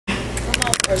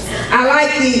I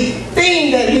like the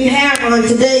theme that we have on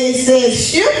today. It says,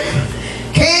 ship,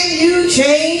 can you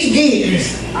change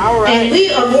gears? All right. And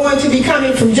we are going to be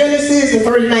coming from Genesis, the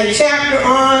 39th chapter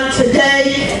on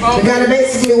today. We're going to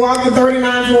basically walk the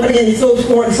 39, 40, and so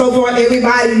forth and so forth.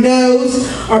 Everybody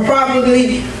knows or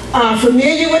probably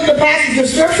familiar with the passage of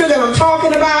scripture that I'm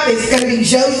talking about. It's going to be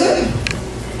Joseph.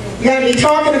 We're going to be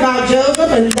talking about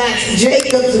Joseph, and that's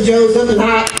Jacob's Joseph,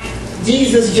 not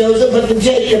Jesus Joseph, but the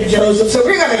Jacob Joseph. So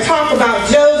we're going to talk about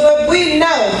Joseph. We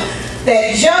know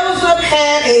that Joseph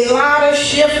had a lot of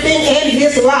shifting in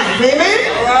his life.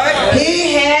 Amen? Right.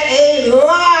 He had a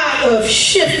lot of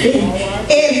shifting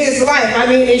in his life. I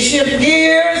mean, he shifted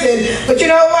gears, but you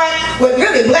know what? What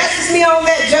really blesses me on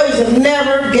that, Joseph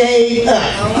never gave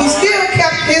up. He still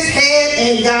kept his hand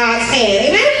in God's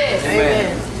hand. Amen?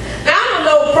 Amen. Now, I don't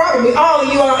know, probably all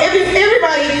of you,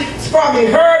 everybody's probably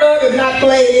heard of, if not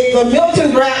played it, the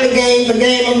Milton Bradley game, The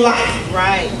Game of Life.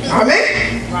 Right.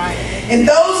 Amen? Right. And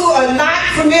those who are not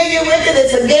familiar with it,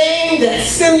 it's a game that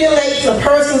simulates a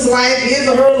person's life, his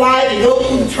or her life. You go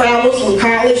through the travels from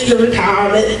college to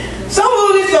retirement, so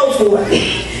on and so forth.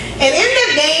 And in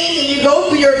that game, you go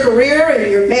through your career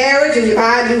and your marriage, and you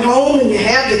buy a new home, and you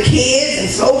have the kids, and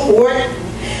so forth,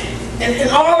 and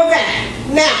all of that.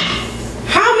 Now,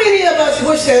 how many of us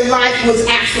wish that life was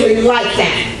actually like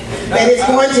that? That it's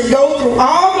going to go through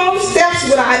all those steps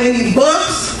without any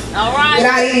bumps,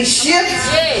 without any shifts,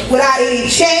 without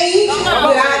any change,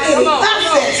 without any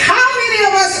upsets. How many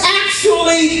of us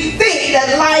actually think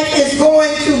that life is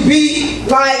going to be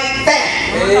like that?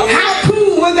 How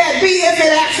cool would that be if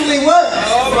it actually was?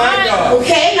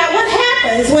 Okay, now what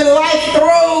happens when life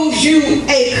throws you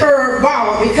a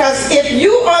curveball? Because if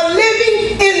you are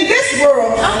living in this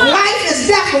world, life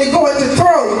is definitely going to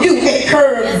throw you a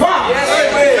curveball.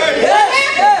 What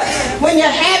happens when you're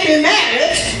happy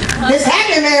marriage? This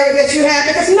happy marriage that you have,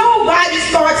 because nobody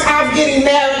starts out getting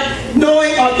married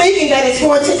knowing or thinking that it's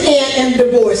going to end in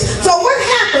divorce. So what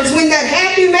happens when that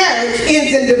happy marriage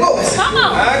ends in divorce? Come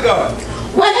on. My God.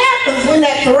 What happens when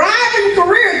that thriving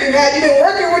career you had, you've been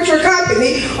working with your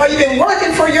company, or you've been working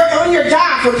on your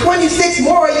job for 26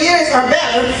 more years or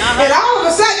better, and all of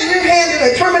a sudden you're handed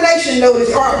a termination notice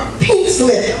or a pink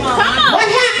slip? What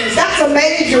happens? That's a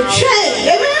major change.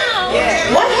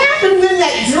 Amen? What happened when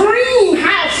that dream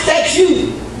house that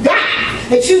you got,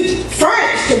 that you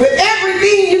furnished with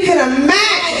everything you can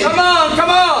imagine, Come on.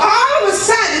 all of a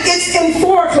sudden it's in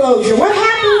foreclosure? What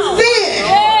happens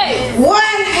then?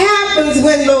 What happens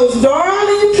when those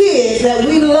darling kids that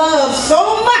we love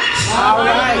so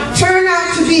much turn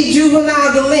out to be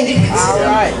juvenile delinquents?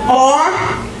 Or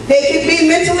they could be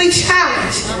mentally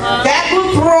challenged. That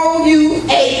will throw you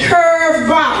a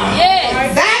curveball.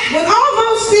 That, when all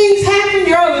those things happen,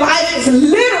 your life is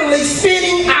literally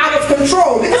spinning out of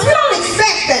control. Because we don't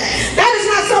expect that. That is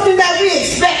not something that we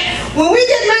expect. When we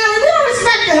get married, we don't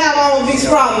expect to have all of these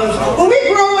problems. When we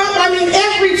grow up, I mean,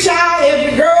 every child,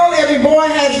 every girl, every boy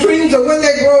has dreams of when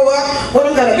they grow up, what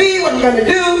I'm going to be, what I'm going to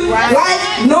do. Life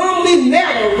normally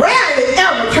rarely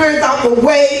ever turns out the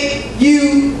way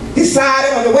you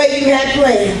decided or the way you had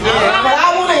planned. But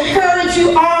I want to encourage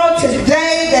you all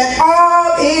today that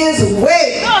all is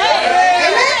well.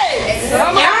 Amen?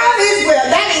 All is well.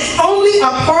 That is only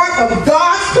a part of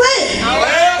God's plan.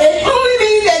 It only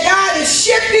means that God is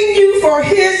shifting you for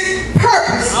His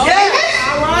purpose. Amen?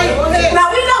 Now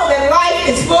we know that life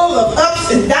is full of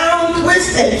ups and downs,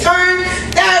 twists and turns.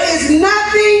 There is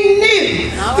nothing new.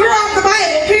 Throughout the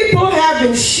Bible, people have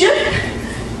been shifted.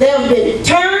 They have been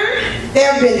turned. They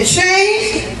have been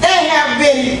changed.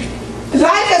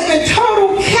 Life has been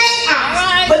total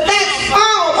chaos. But that's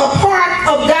all a part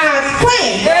of God's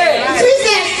plan.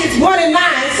 Ecclesiastes 1:9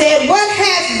 said, what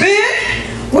has been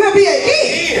will be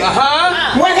again.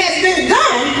 What has been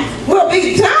done will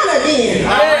be done again.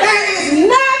 There is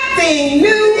nothing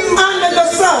new under the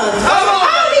sun.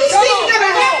 All these things that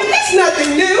are happening, that's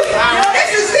nothing new.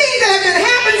 This is things that have been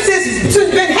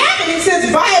happening since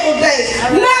Bible days.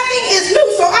 Nothing is new.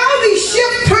 So all these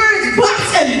shift, turns,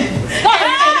 bumps, and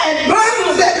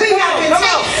burdens that we have been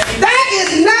taking, that is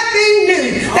nothing new.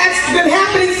 That's been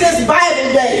happening since Bible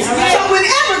days. So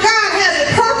whenever God has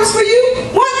a purpose for you,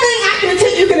 one thing I can tell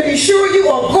you, you're going to be sure you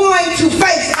are going to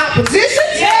face opposition.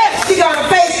 You're going to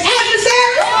face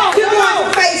adversaries. You're going to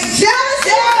face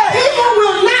jealousy. People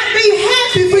will not be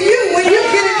happy for you when you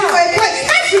get into a place,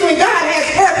 especially when God has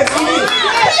purpose for you.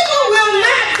 People will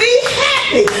not be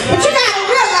happy. But you got to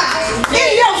realize in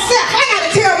yourself, I got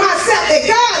to tell myself that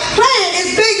God's plan is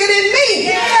bigger than me.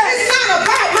 It's not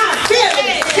about my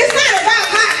feelings. It's not about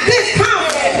my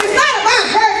discomfort. It's not about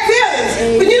her feelings.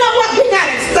 But you know what? We got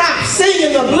to stop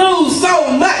singing the blues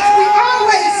so much. We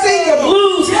always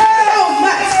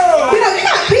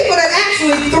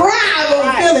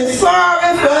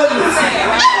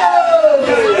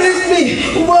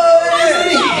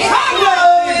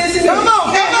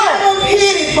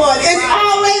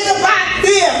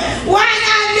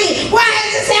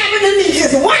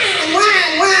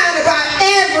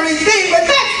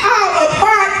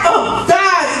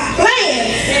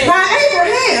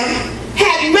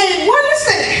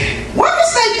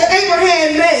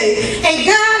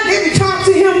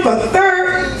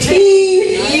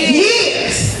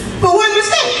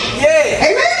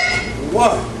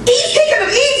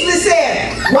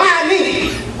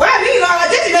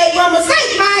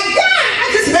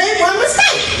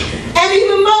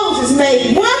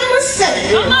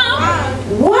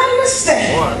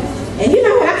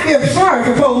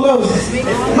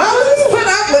Moses put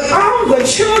up with all the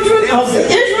children of the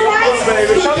Israelites.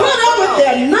 He put up with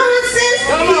their nonsense.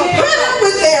 He put up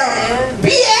with their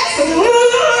BS and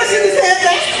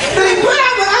but he put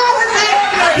up with all of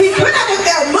that. He put up with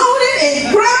their moaning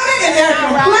and groaning and their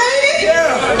complaining.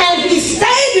 And he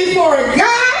stayed before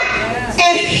God.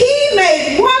 And he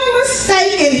made one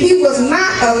mistake, and he was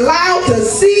not allowed to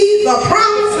see the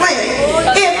promised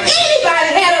land. If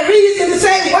anybody had a reason to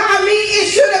say, why me? It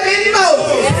should have been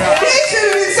Moses. He should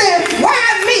have been saying, why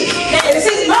me? And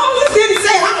since Moses didn't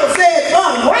say, I'm going to say it,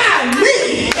 why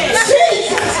me?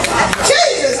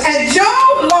 Jesus. And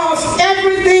Job lost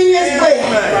everything as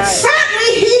well.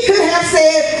 Certainly he could have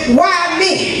said, why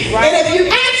me? And if we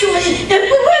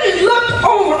really looked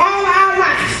over all our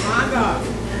lives,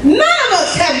 none of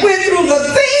us have went through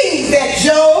the things that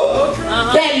Job,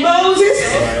 that Moses,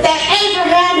 that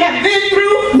Abraham have been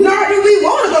through, nor do we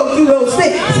want to go through those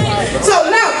things. So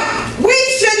no, we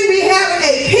shouldn't be having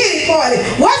a pity party.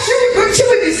 What should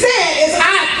we be saying is,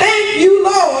 I thank you,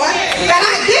 Lord, that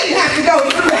I didn't have to go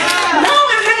through that. No,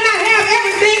 I may not have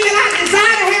everything that I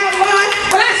desire to have, Lord,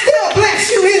 but I still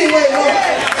bless you anyway, Lord.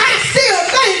 I still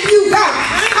thank you, God.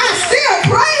 I still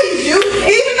praise you,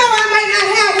 even though I may not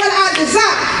have what I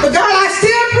desire. But God, I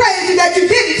still praise you that you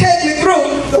didn't take me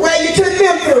through the way you took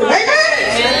them through.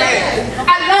 Amen?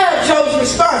 I love Job's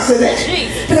response to that.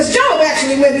 Because Job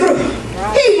actually went through.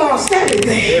 He lost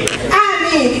everything. I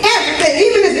mean, everything.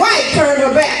 Even his wife turned her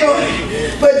back on him.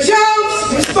 But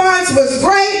Job's response was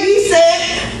great. He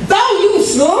said, though you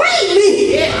slay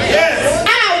me,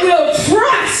 I will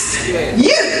trust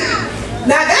you.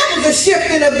 Now that was a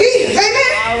shifting of gears.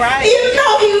 Amen? Even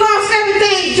though he lost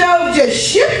everything, Job just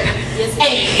shifted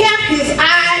and kept his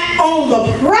eye on the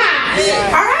prize.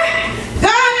 Alright?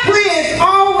 God's plans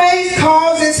always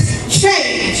causes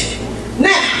change.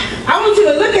 Now, I want you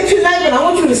to look at your neighbor and I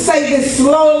want you to say this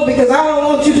slow because I don't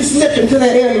want you to slip into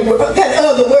that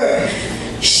other word.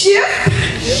 Shift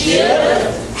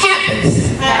happens.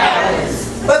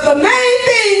 But the main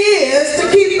thing is to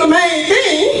keep the main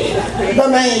thing the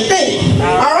main thing.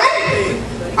 Alright?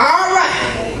 Alright.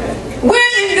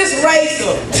 We're in this race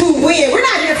to win. We're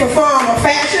not here for form or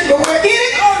fashion, but we're in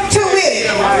it to win.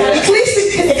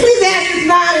 Ecclesiastes 9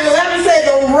 and 11 say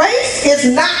the race is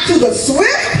not to the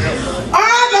swift or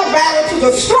the battle to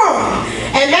the strong.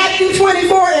 And Matthew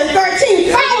 24 and 13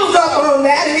 follows up on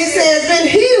that, and it says, then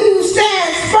he who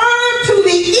stands firm to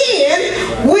the end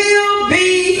will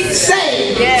be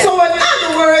saved. Yes. So in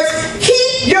other words,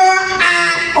 keep your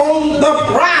eye on the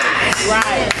prize.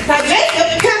 Right. Now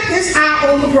Jacob kept his eye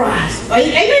on the prize.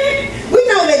 Amen? We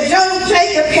know that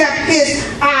Jacob kept his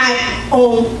eye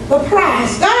on the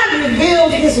prize. God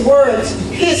revealed his words,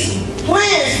 his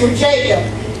plans for Jacob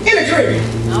in a dream.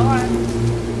 All right.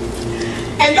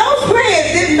 And those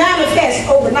plans didn't manifest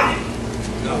overnight.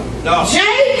 No.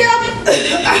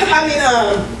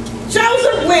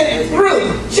 Joseph went through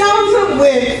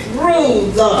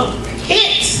the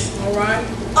pits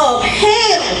of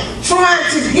hell trying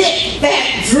to get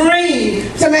that dream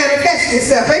to manifest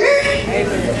itself. Amen?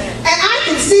 And I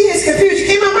can see his confusion.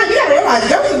 In my mind, you gotta realize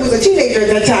Joseph was a teenager at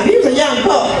that time. He was a young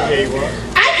boy.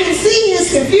 I can see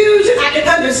his confusion. I can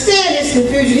understand his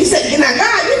confusion. He said, now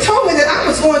God, you told me that I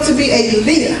was going to be a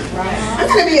leader. I'm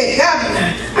going to be a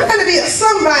governor. I'm going to be a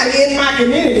somebody in my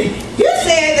community. You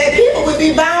said that people would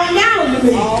be bowing down to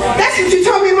me. That's what you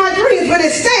told me in my dreams. But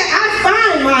instead, I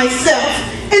find myself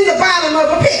in the bottom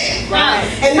of a pit.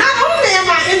 And not only am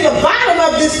I in the bottom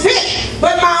of this pit,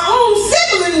 but my own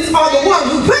siblings are the ones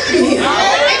who put me here.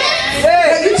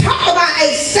 But you talk about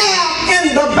a stab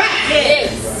in the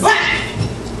back. But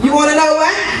you want to know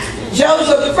what?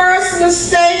 Joseph's first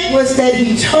mistake was that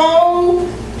he told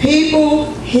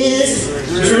people his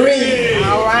dream.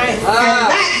 And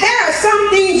there are some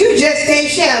things you just can't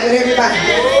share with everybody.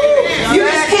 You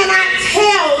just cannot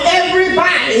tell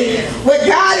everybody what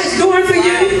God is doing for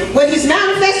you, what he's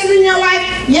manifesting in your life.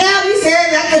 Yeah, we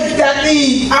said that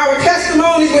our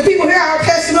testimonies, when people hear our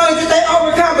testimonies, that they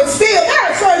overcome, but still, there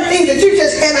are certain things that you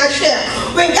just cannot share.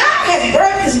 When God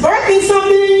is birthing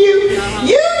something in you,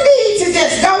 you need to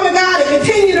just go to God and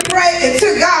continue to pray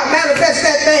until God manifests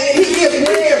that thing and he gives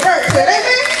birth to it.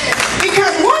 Amen?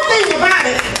 Because one thing about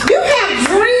it, you have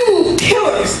dream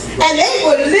killers, and they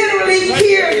will literally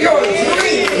kill your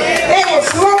dream. They will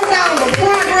slow down the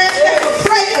progress. They will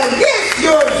pray against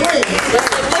your dream.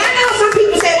 And I know some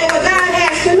people say, well, what God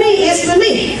has for me is for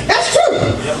me. That's true.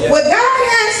 What God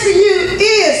has for you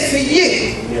is for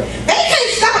you. They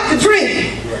can't stop the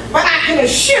dream, but I can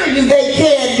assure you they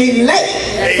can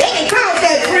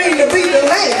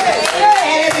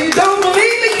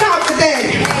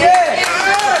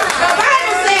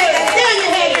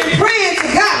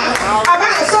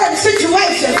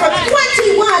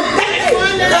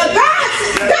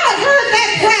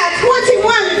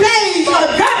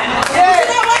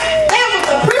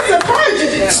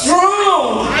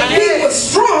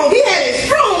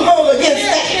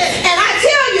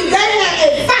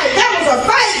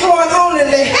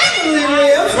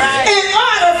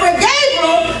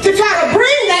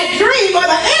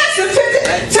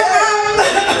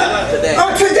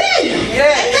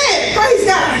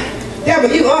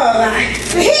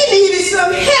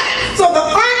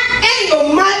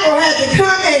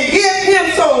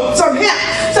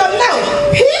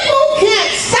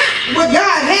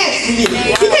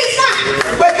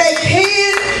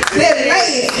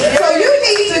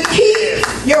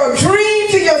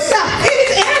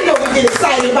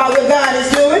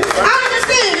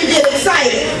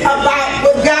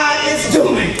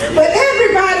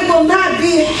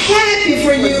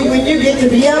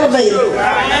be elevated.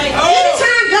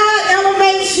 Anytime God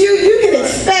elevates you, you can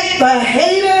expect the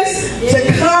haters to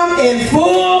come in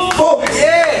full force.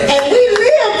 And we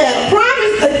live that. A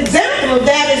prime example of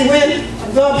that is when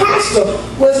the apostle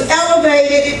was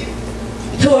elevated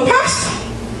to apostle.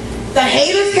 The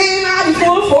haters came out in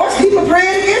full force. People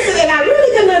praying against it, and I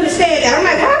really couldn't understand that. I'm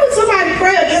like, why would somebody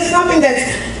pray against something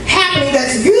that's happening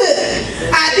that's good?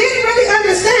 I didn't really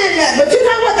understand that, but you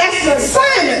know what? That's an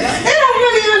assignment. They don't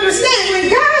really understand when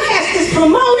God is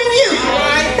promoting you.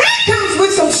 That comes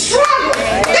with some struggle.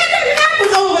 That doesn't happen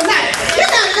overnight. You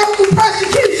gotta go through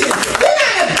persecution. You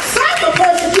gotta suffer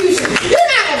persecution. You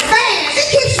gotta fast. It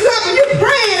keeps you up and you're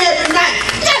praying every night.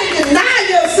 You gotta deny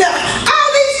yourself. All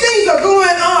these things are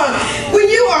going on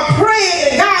when you are praying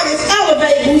and God is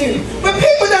elevating you. But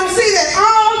people don't see that.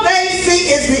 All they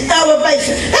see is the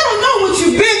elevation. They don't know what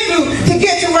you've been through to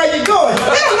get to where you're going.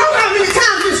 They don't know how many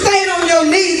times you stayed on your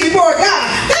knees before God.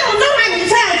 They don't know how many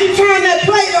times you turned that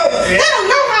plate over. They don't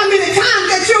know how many times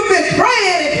that you've been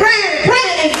praying and praying and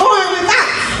praying and going without.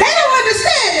 They don't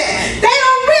understand that. They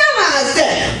don't realize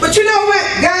that. But you know what?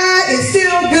 God is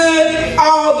still good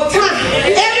all the time.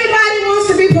 Everybody wants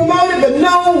to be promoted, but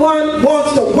no one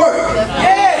wants to work.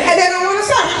 And they don't want to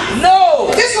suffer. No.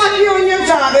 Just like you on your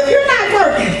job. If you're not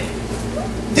working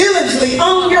diligently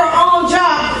on your own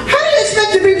job, how do you expect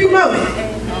to be promoted?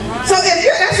 So if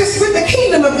you're, that's just with the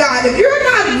kingdom of God. If you're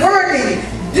not working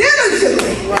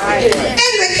diligently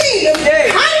in the kingdom,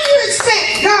 how do you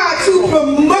expect God to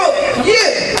promote you?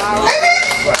 Amen?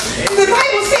 The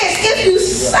Bible says, if you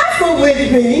suffer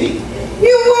with me,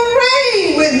 you will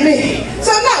reign with me.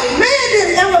 So no, man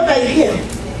didn't elevate him.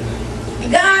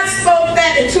 God spoke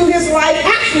that into his life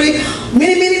actually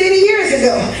many years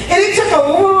ago. And it took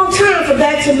a long time for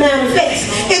that to manifest.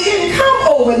 It didn't come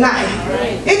overnight.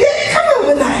 It didn't come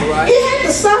overnight. He had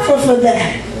to suffer for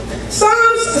that.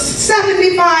 Psalms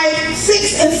 75,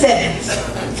 6 and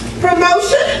 7.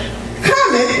 Promotion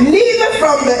cometh neither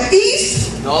from the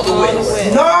east, nor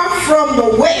from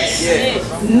the west,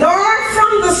 nor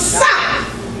from the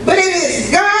south, but it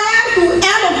is God who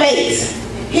elevates.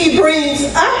 He brings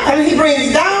up, and he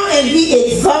brings down, and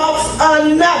he exalts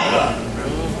another.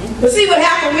 But see what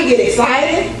happens? We get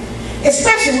excited,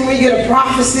 especially when we get a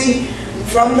prophecy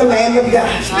from the Lamb of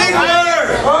God.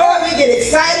 Oh, we get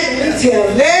excited and we tell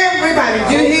everybody.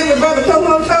 Did you hear what Brother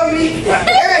Tomo told me?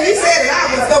 Yeah, he said that I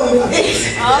was going to do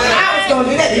this. I was going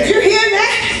to do that. Did you hear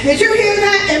that? Did you hear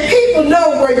that? And people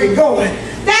know where you're going.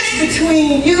 That's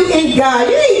between you and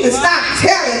God. You need to stop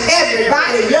telling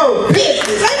everybody your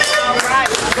business.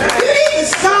 Amen? You need to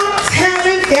stop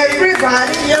telling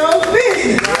everybody your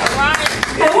business.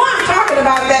 And while I'm talking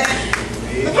about that,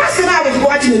 the pastor and I was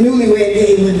watching the Newlywed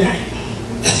Game one night.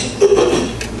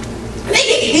 They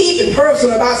get deep and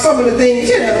personal about some of the things,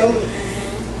 you know.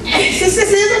 And since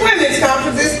this is a women's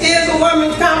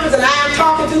conference, and I am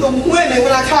talking to the women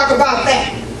when I talk about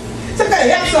that. So I'm going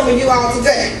to help some of you all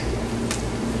today.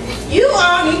 You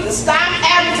all need to stop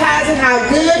advertising how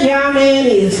good your man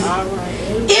is.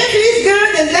 If he's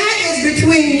good, then that is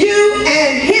between you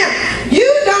and him. You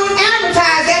don't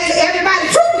advertise that to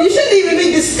everybody. Truthfully, you shouldn't even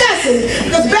be discussing it.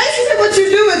 Because basically what you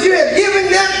do is you have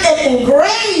given them an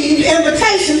engraved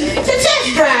invitation to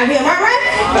test drive him, all right?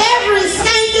 Every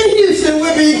skank in Houston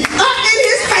will be up in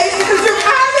his face because you've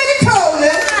already told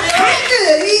them how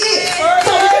good he is.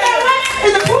 So you know what?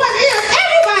 And the point is,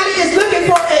 everybody is looking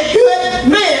for a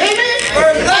good man. Amen?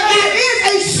 And there is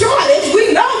a shortage.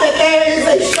 We know that there is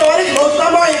a shortage. Most of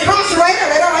them are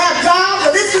incarcerated. They don't have jobs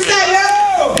or this is that.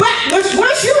 But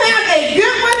once you have a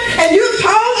good one and you've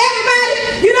told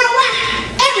everybody, you know what?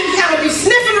 Everybody's got to be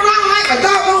sniffing around like a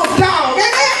doggone dog.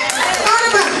 Amen? All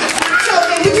about it. So,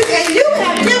 and you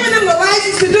have given them the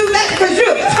license to do that because you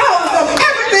have told them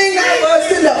everything there was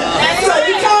to know. So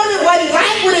you told them what he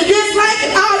liked, what he disliked,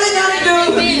 and all they got to do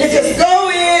is just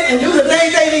go in and do the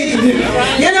things they need to do.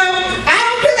 You know, I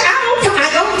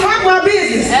don't talk about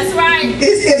business. That's right.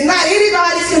 It's not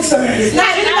anybody's concern. It's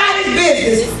not anybody's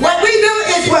business. What we do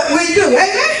is what we do.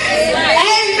 Amen?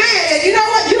 Amen. And you know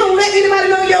what? You don't let anybody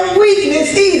know your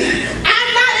weakness either. I'm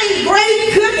not a great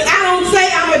cook. I don't say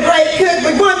I'm a great cook,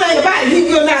 but one thing about it,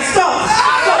 he will not starve.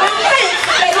 So don't think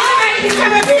that somebody can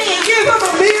come up here and give him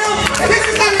a meal, and this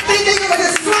is going to think they're going to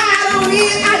just slide on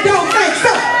in. I don't think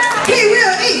so. He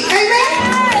will eat. Amen?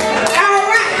 All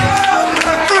right.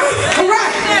 All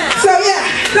right. So yeah.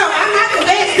 No, I'm not the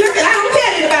best cook, and I don't tell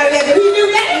anybody that, but he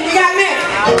knew that when we got married.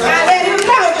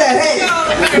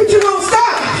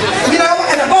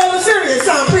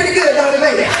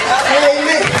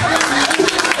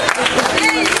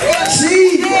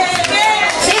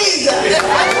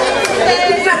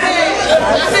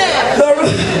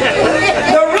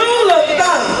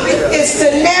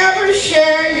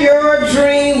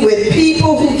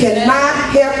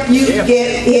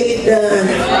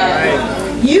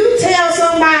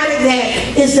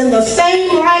 in the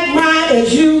same like mind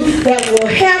as you, that will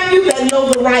help you, that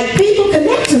know the right people.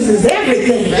 Connections is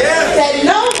everything. That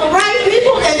know the right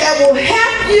people and that will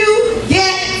help you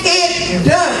get it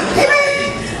done.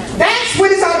 Amen? That's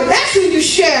what it's all about. That's who you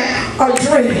share a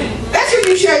dream. That's who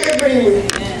you share your dream with.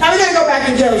 Now we're going to go back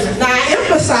to Joseph. Now I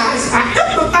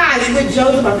empathize with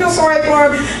Joseph. I feel sorry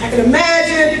for him. I can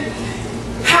imagine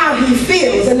how he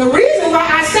feels. And the reason why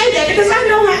I say that, because I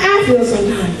know how I feel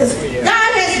sometimes.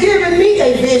 God has given me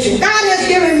a vision. God has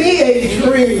given me a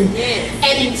dream.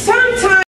 And sometimes